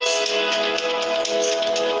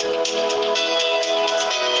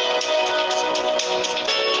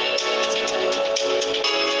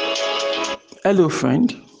Hello,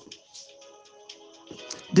 friend.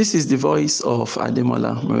 This is the voice of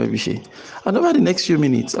Ademola Morebise. And over the next few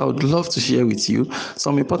minutes, I would love to share with you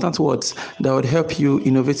some important words that would help you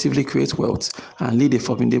innovatively create wealth and lead a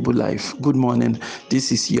formidable life. Good morning.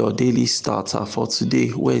 This is your daily starter for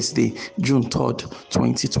today, Wednesday, June 3rd,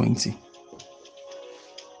 2020.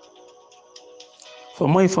 For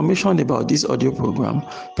more information about this audio program,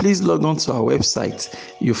 please log on to our website.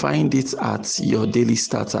 You find it at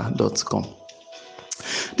yourdailystarter.com.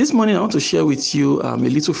 This morning, I want to share with you a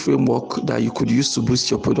little framework that you could use to boost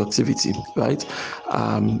your productivity, right?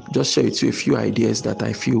 Just share with you a few ideas that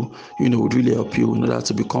I feel, would really help you in order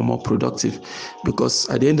to become more productive. Because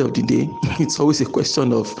at the end of the day, it's always a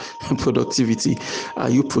question of productivity. Are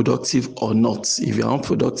you productive or not? If you're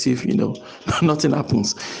unproductive, nothing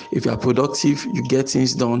happens. If you're productive, you get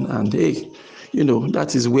things done, and hey,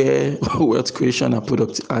 that is where wealth creation and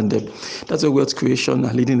that's where wealth creation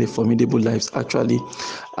and leading a formidable life actually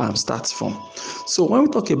starts from. So when we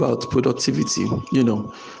talk about productivity,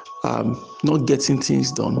 not getting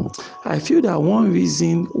things done, I feel that one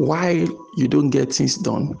reason why you don't get things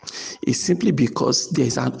done is simply because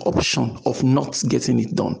there's an option of not getting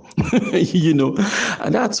it done.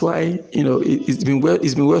 And that's why it's been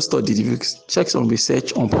well studied. If you check some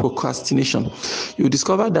research on procrastination, you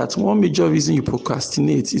discover that one major reason you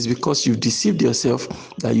procrastinate is because you've deceived yourself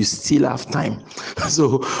that you still have time.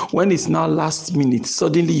 So when it's now last minute,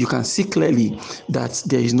 suddenly you can see clearly that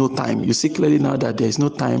there is no time. You see clearly now that there is no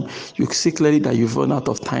time. You see clearly that you've run out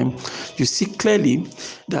of time. You see clearly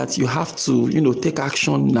that you have to, take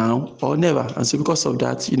action now or never. And so because of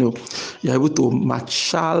that, you're able to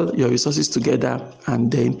marshal your resources together,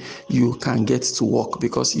 and then you can get to work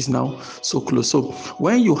because it's now so close. So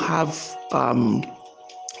when you have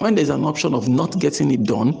when there's an option of not getting it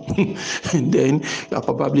done, then you're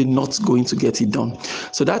probably not going to get it done.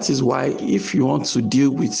 So that is why if you want to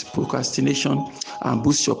deal with procrastination and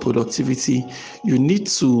boost your productivity, you need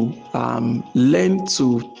to learn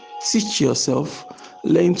to teach yourself,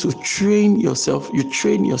 learn to train yourself. You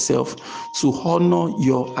train yourself to honor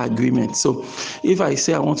your agreement. So if I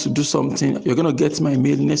say I want to do something, you're going to get my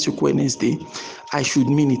mail next week Wednesday, I should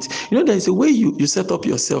mean it. There's a way you set up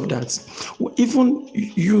yourself that even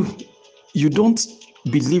you don't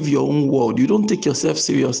believe your own word. You don't take yourself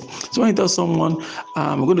serious. So when you tell someone,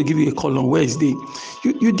 I'm going to give you a call on Wednesday,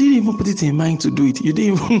 you didn't even put it in mind to do it. You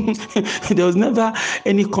didn't even, there was never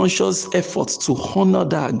any conscious effort to honor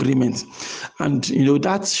that agreement. And,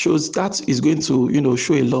 that is going to,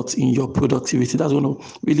 show a lot in your productivity. That's going to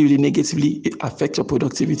really, really negatively affect your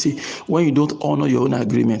productivity when you don't honor your own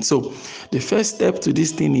agreement. So the first step to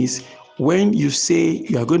this thing is, when you say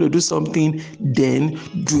you are going to do something, then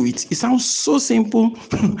do it. It sounds so simple,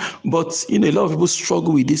 but a lot of people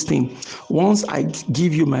struggle with this thing. Once I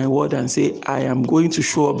give you my word and say I am going to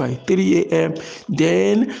show up by 3 a.m.,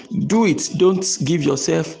 then do it. Don't give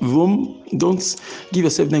yourself room. Don't give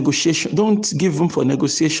yourself negotiation. Don't give room for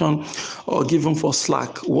negotiation or give room for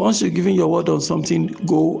slack. Once you're giving your word on something,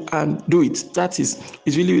 go and do it. It's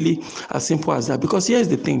really, really as simple as that. Because here's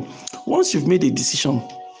the thing. Once you've made a decision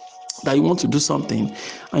that you want to do something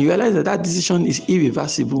and you realize that decision is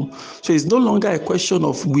irreversible, so it's no longer a question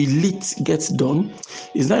of will it get done.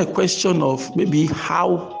 It's not a question of maybe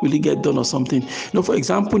how will it get done or something. For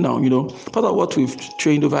example, now, part of what we've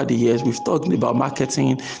trained over the years, we've talked about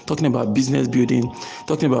marketing, talking about business building,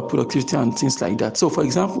 talking about productivity and things like that. So for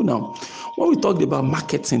example, now, when we talked about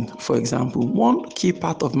marketing, for example, one key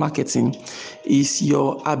part of marketing is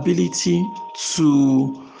your ability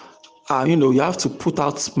to you have to put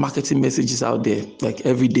out marketing messages out there like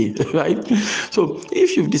every day, right? So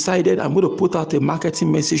if you've decided I'm going to put out a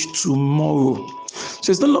marketing message tomorrow,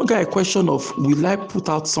 so it's no longer a question of will I put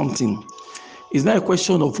out something. It's not a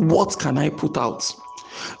question of what can I put out,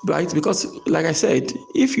 right? Because like I said,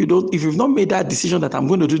 if you've not made that decision that I'm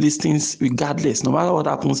going to do these things regardless, no matter what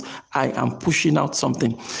happens, I am pushing out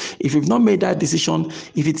something. If you've not made that decision,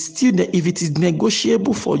 if it is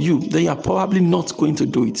negotiable for you, then you're probably not going to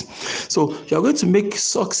do it. So you're going to make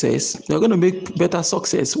better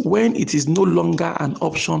success when it is no longer an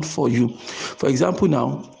option for you. For example,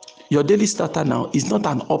 now, your daily starter now is not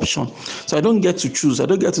an option. So I don't get to choose. I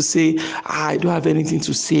don't get to say, I don't have anything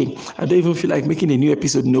to say. I don't even feel like making a new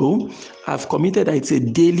episode. No, I've committed that it's a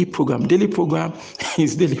daily program. Daily program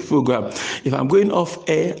is daily program. If I'm going off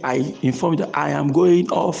air, I inform you that I am going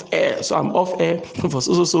off air. So I'm off air for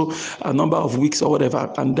so a number of weeks or whatever.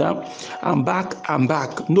 And I'm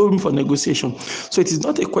back. No room for negotiation. So it is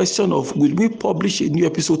not a question of will we publish a new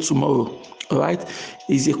episode tomorrow. All right,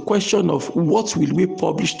 is a question of what will we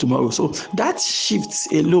publish tomorrow. So that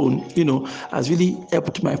shift alone, has really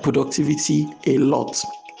helped my productivity a lot.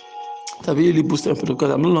 That really boosted my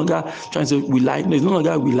because I'm no longer trying to will I. No, it's no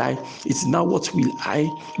longer will I. It's now what will I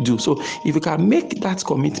do. So if you can make that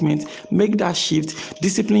commitment, make that shift,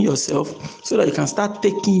 discipline yourself so that you can start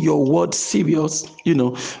taking your word serious.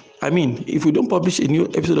 If we don't publish a new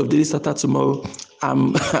episode of Daily Starter tomorrow,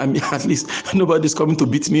 at least nobody's coming to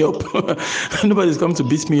beat me up. Nobody's coming to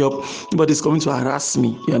beat me up. Nobody's coming to harass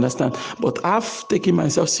me. You understand? But I've taken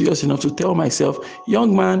myself serious enough to tell myself,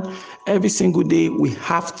 young man, every single day we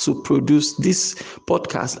have to produce this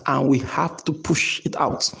podcast and we have to push it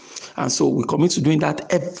out. And so we commit to doing that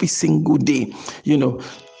every single day.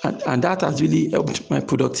 And that has really helped my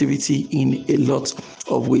productivity in a lot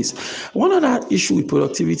of ways. One other issue with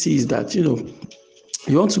productivity is that,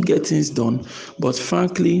 you want to get things done, but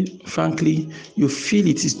frankly, you feel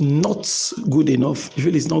it is not good enough. You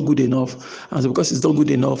feel it's not good enough, and so because it's not good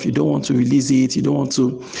enough, you don't want to release it. You don't want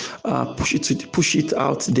to push it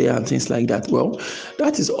out there and things like that. Well,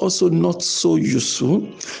 that is also not so useful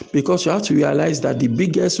because you have to realize that the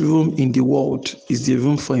biggest room in the world is the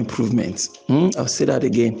room for improvement. I'll say that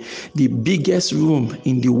again. The biggest room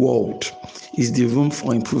in the world is the room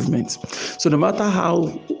for improvement. So no matter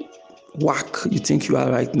how whack you think you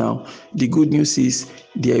are right now, the good news is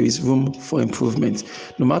there is room for improvement.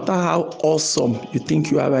 No matter how awesome you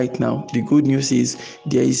think you are right now, the good news is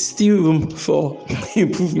there is still room for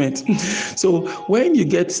improvement. So when you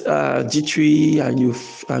get jittery and you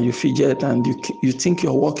fidget and you think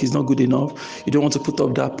your work is not good enough, you don't want to put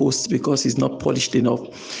up that post because it's not polished enough.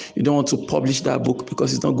 You don't want to publish that book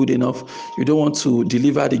because it's not good enough. You don't want to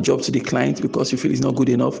deliver the job to the client because you feel it's not good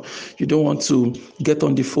enough. You don't want to get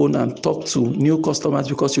on the phone and talk to new customers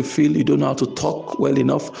because you feel you don't know how to talk well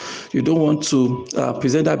enough. You don't want to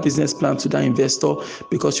present that business plan to that investor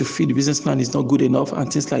because you feel the business plan is not good enough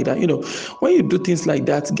and things like that. When you do things like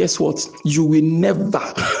that, guess what? You will never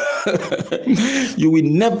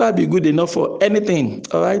be good enough for anything.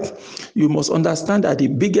 All right, you must understand that the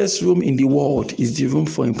biggest room in the world is the room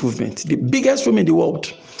for improvement. The biggest room in the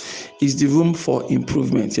world is the room for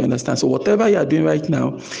improvement. You understand? So whatever you are doing right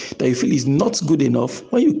now that you feel is not good enough,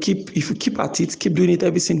 if you keep at it, keep doing it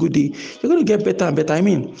every single day, you're going to get better and better.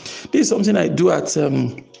 This is something I do at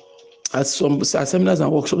some seminars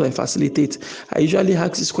and workshops I facilitate. I usually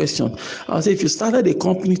ask this question. I'll say, if you started a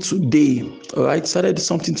company today, all right, started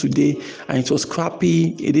something today and it was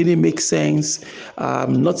crappy, it didn't make sense,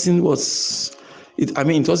 nothing was...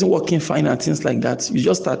 it wasn't working fine and things like that. You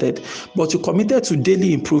just started, but you committed to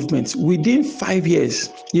daily improvements. Within 5 years,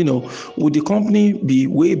 would the company be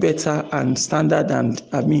way better and standard and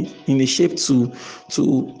in a shape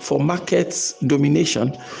for market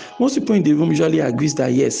domination? Most people in the room usually agree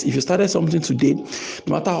that yes, if you started something today,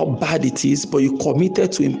 no matter how bad it is, but you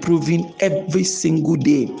committed to improving every single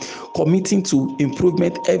day, committing to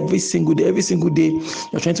improvement every single day. Every single day,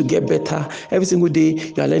 you're trying to get better. Every single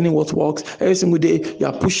day, you are learning what works. Every single day, you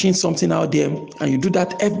are pushing something out there, and you do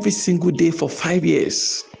that every single day for 5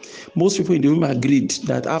 years. Most people in the room agreed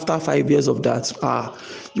that after 5 years of that,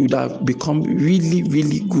 you would have become really,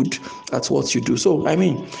 really good at what you do. So,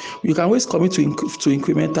 you can always commit to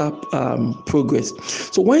incremental progress.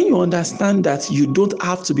 So when you understand that you don't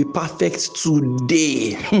have to be perfect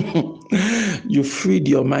today, you freed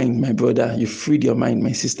your mind, my brother. You freed your mind,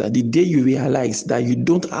 my sister. The day you realize that you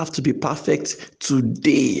don't have to be perfect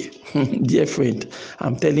today, dear friend,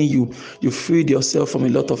 I'm telling you, you freed yourself from a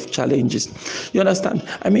lot of challenges. You understand?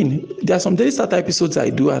 There are some Daily Starter episodes I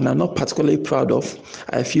do and I'm not particularly proud of.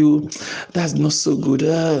 I feel that's not so good.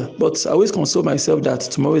 But I always console myself that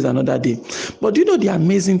tomorrow is another day. But you know the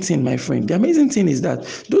amazing thing, my friend? The amazing thing is that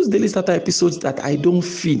those Daily Starter episodes that I don't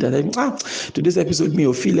feel, today's episode me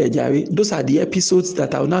or feel those are the episodes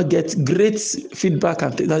that I will now get great feedback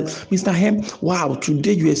and that, Mr. Hem, wow,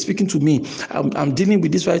 today you are speaking to me. I'm dealing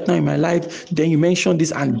with this right now in my life. Then you mentioned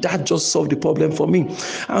this and that just solved the problem for me.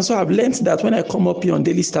 And so I've learned that when I come up here on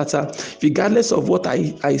Daily Starter, regardless of what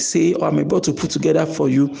I say or I'm able to put together for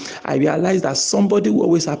you, I realize that somebody will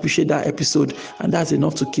always appreciate that episode, and that's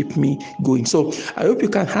enough to keep me going. So I hope you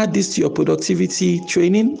can add this to your productivity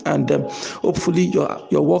training, and hopefully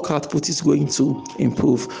your work output is going to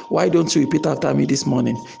improve. Why don't you repeat after me this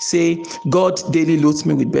morning? Say, God daily loads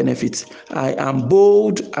me with benefits. I am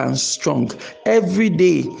bold and strong. Every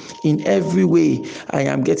day, in every way, I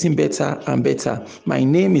am getting better and better. My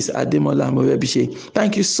name is Ademola Morebise.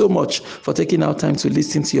 Thank you so much for taking out time to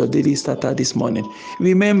listen to your Daily Starter this morning.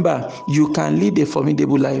 Remember, you can lead a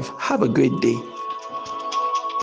formidable life. Have a great day.